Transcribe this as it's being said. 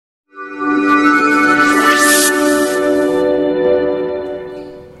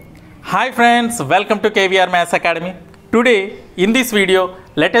Hi friends, welcome to KVR Maths Academy. Today in this video,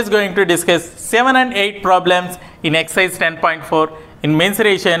 let us going to discuss 7 and 8 problems in exercise 10.4 in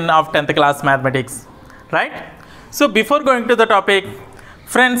mensuration of 10th class mathematics. Right? So before going to the topic,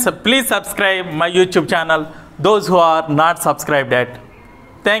 friends, please subscribe my YouTube channel, those who are not subscribed yet.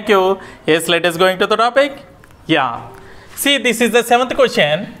 Thank you. Yes, let us going to the topic. Yeah. See, this is the 7th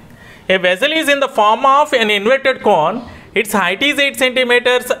question. A vessel is in the form of an inverted cone. Its height is 8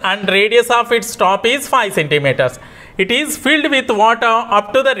 centimeters and radius of its top is 5 centimeters. It is filled with water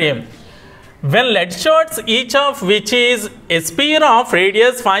up to the rim. When lead shots, each of which is a sphere of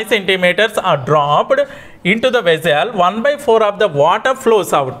radius 5 centimeters, are dropped into the vessel, 1/4 of the water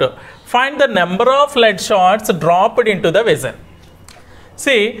flows out. Find the number of lead shots dropped into the vessel.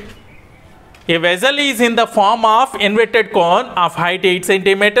 See, a vessel is in the form of inverted cone of height 8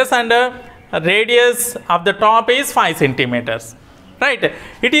 centimeters and radius of the top is 5 centimeters. Right?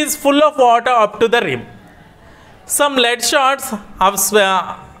 It is full of water up to the rim. Some lead shots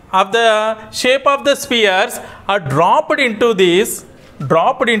of the shape of the spheres are dropped into this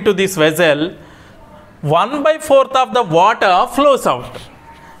vessel. 1/4 of the water flows out.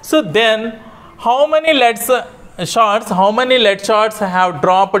 So then, how many lead shots have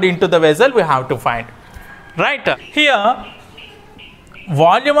dropped into the vessel? We have to find. Right? Here,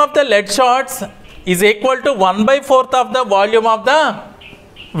 volume of the lead shots is equal to 1/4 of the volume of the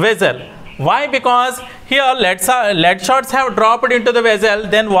vessel. Why? Because here lead shots have dropped into the vessel,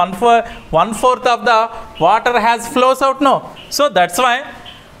 then 1/4 of the water has flows out. No, so that's why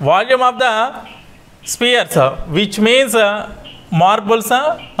volume of the spheres, which means marbles,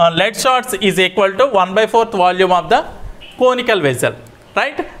 lead shots is equal to 1/4 volume of the conical vessel.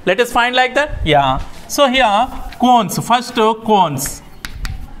 Right? Let us find like that. Yeah. So here cones. First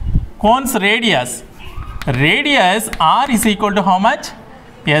cones radius R is equal to how much?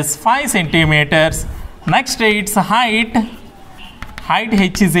 Yes, 5 centimeters. Next, its height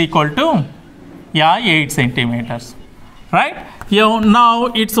H is equal to 8 centimeters. Right? Now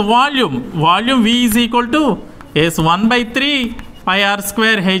its volume V is equal to 1/3 pi r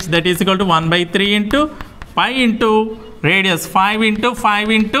square H, that is equal to 1/3 into pi into radius 5 into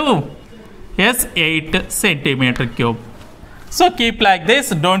 8 centimeter cube. So keep like this,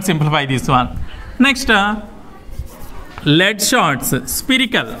 don't simplify this one. Next, lead shots,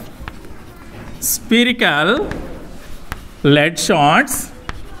 spherical lead shots,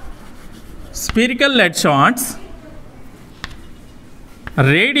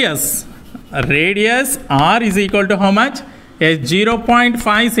 radius R is equal to how much?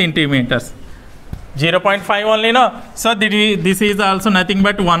 0.5 centimeters. 0.5 only, no? So this is also nothing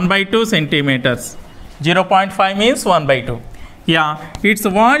but 1/2 centimeters. 0.5 means 1/2. Yeah, its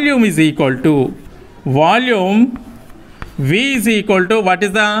volume is equal to V is equal to, what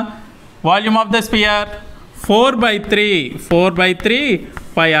is the volume of the sphere? 4/3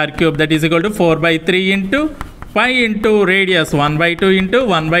 pi r cube, that is equal to 4/3 into pi into radius 1/2 into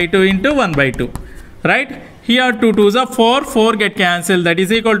 1/2 into 1/2. Right? Here 2 2s are 4 get cancelled, that is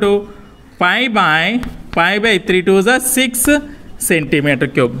equal to pi by 3 2s are 6 centimeter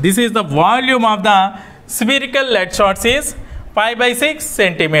cube. This is the volume of the spherical lead shots is pi by 6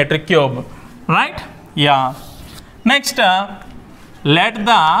 centimeter cube. Right? Yeah. Next, let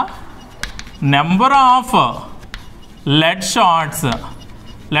the number of lead shots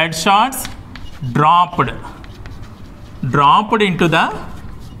dropped into the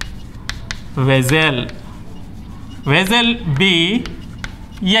vessel be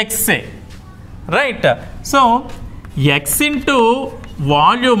X. Right? So X into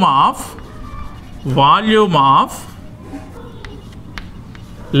volume of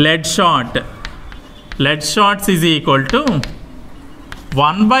lead shots is equal to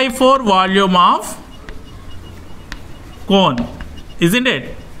 1/4 volume of cone, isn't it?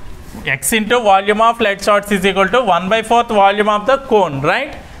 X into volume of lead shots is equal to 1/4 volume of the cone.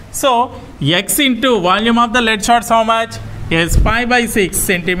 Right? So X into volume of the lead shots, how much? Yes, pi by 6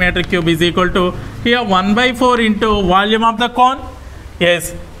 centimeter cube is equal to, here 1/4 into volume of the cone. Yes,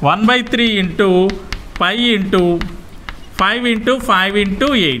 1/3 into pi into 5 into 5 into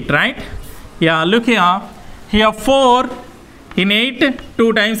 8. Right? Yeah, look here 4 in 8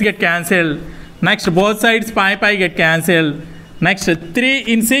 2 times get cancelled. Next, both sides pi get cancelled. Next, 3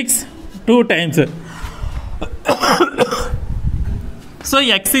 in 6 2 times. So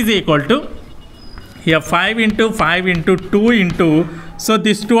X is equal to, here 5 into 5 into 2 into, so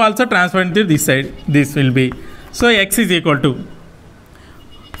this 2 also transferred to this side, this will be, so X is equal to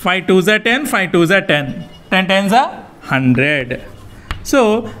 5 2s are 10, 5 2s are 10, 10 10s are 100. So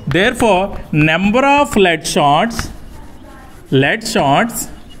therefore number of lead shots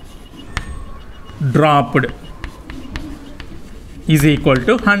dropped is equal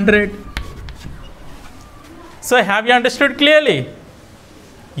to 100. So have you understood clearly?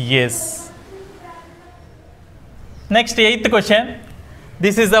 Yes. Next, 8th question.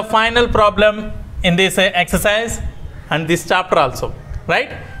 This is the final problem in this exercise and this chapter also,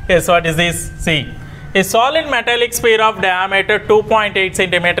 right? Yes, what is this? See, a solid metallic sphere of diameter 2.8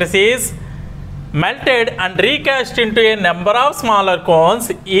 centimeters is melted and recast into a number of smaller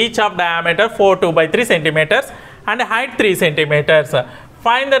cones, each of diameter 4/2/3 centimeters and height 3 centimeters.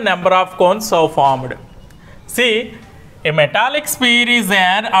 Find the number of cones so formed. See, a metallic sphere is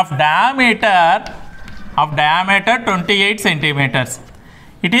there of diameter 28 centimeters.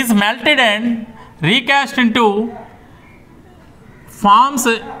 It is melted and recast into forms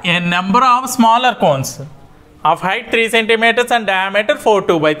a number of smaller cones of height 3 centimeters and diameter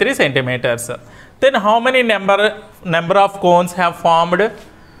 4/2/3 centimeters. Then how many number of cones have formed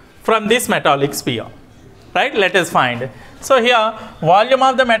from this metallic sphere? Right? Let us find. So here volume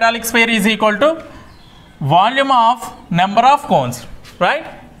of the metallic sphere is equal to volume of number of cones. Right?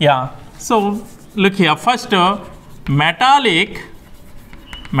 Yeah. So look here. First metallic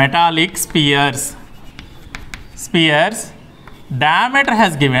spheres. Diameter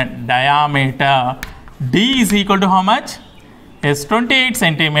has given. Diameter D is equal to how much? Is 28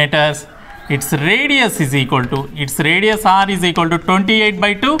 centimeters. Its radius is equal to, its radius R is equal to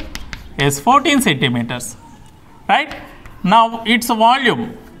 28/2 is 14 centimeters. Right? Now its volume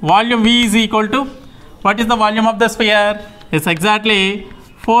V is equal to, what is the volume of the sphere? It's exactly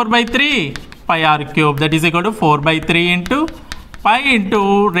 4/3 pi r cube, that is equal to 4/3 into pi into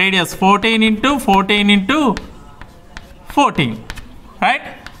radius 14 into 14 into 14, right?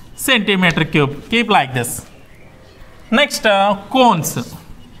 Centimeter cube. Keep like this. Next, cones.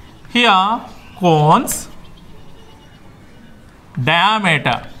 Here, cones,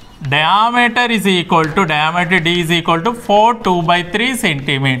 diameter is equal to, diameter D is equal to 4/2/3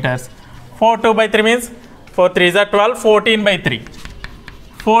 centimeters. 4/2/3 means 4 3s are 12, 14/3.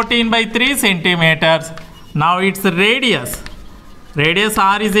 14/3 centimeters. Now its radius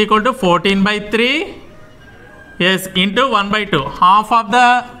R is equal to 14/3, yes, into 1/2. Half of the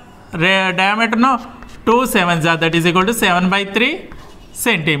diameter, no, 2 7s are, that is equal to 7/3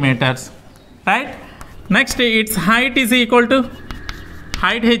 centimeters. Right? Next, its height is equal to,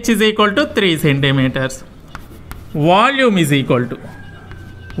 height h is equal to 3 centimeters. Volume is equal to,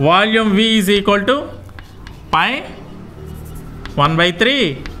 volume V is equal to pi 1/3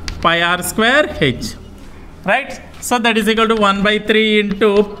 pi r square h. Right? So that is equal to 1/3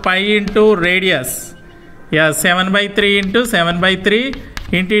 into pi into radius. Yeah, 7/3 into 7/3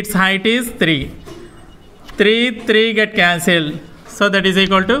 into its height is 3. 3 get cancelled. So that is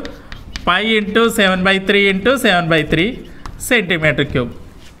equal to pi into 7/3 into 7/3 centimeter cube.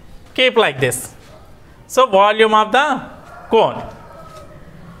 Keep like this. So volume of the cone.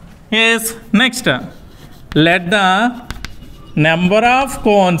 Yes, next. Let the number of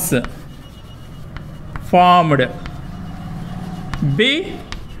cones formed be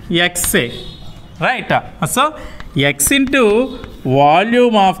XA. Right? So X into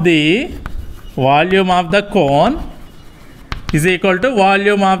volume of the cone is equal to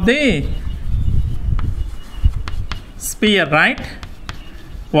volume of the sphere, right?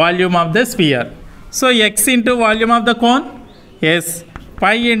 Volume of the sphere. So X into volume of the cone, yes,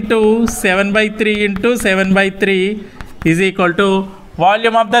 pi into 7/3 into 7/3 is equal to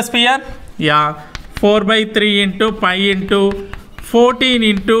volume of the sphere. Yeah, 4/3 into pi into 14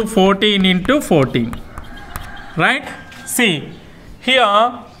 into 14 into 14. Right? See, here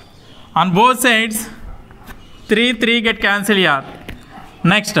on both sides 3 get cancelled here.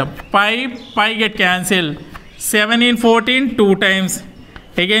 Next, pi get cancelled. 7 in 14 2 times.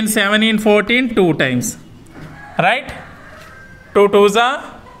 Again 7 in 14 2 times. Right? 2 2s are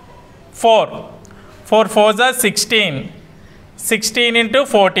 4. 4 4s are 16. 16 into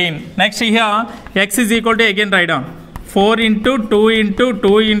 14. Next here, x is equal to, again write down, 4 into 2 into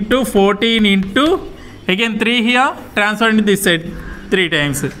 2 into 14 into, again 3 here, transfer into this side 3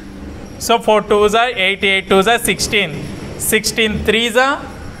 times. So 4 2s are 8, 8 2s are 16. 16 3s are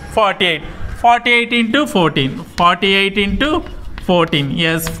 48. 48 into 14. 48 into 14.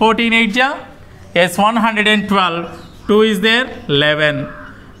 Yes, 14 8 ja. Yes, 112. 2 is there, 11.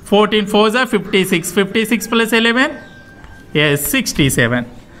 14 4s are 56. 56 plus 11. Yes, 67.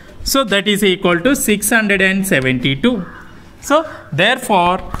 So that is equal to 672. So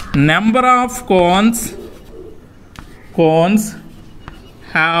therefore number of cones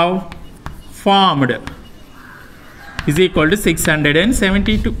have formed is equal to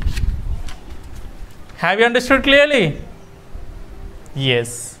 672. Have you understood clearly?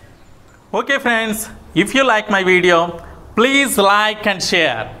 Yes. Okay friends, if you like my video, please like and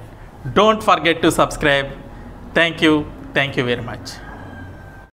share. Don't forget to subscribe. Thank you very much.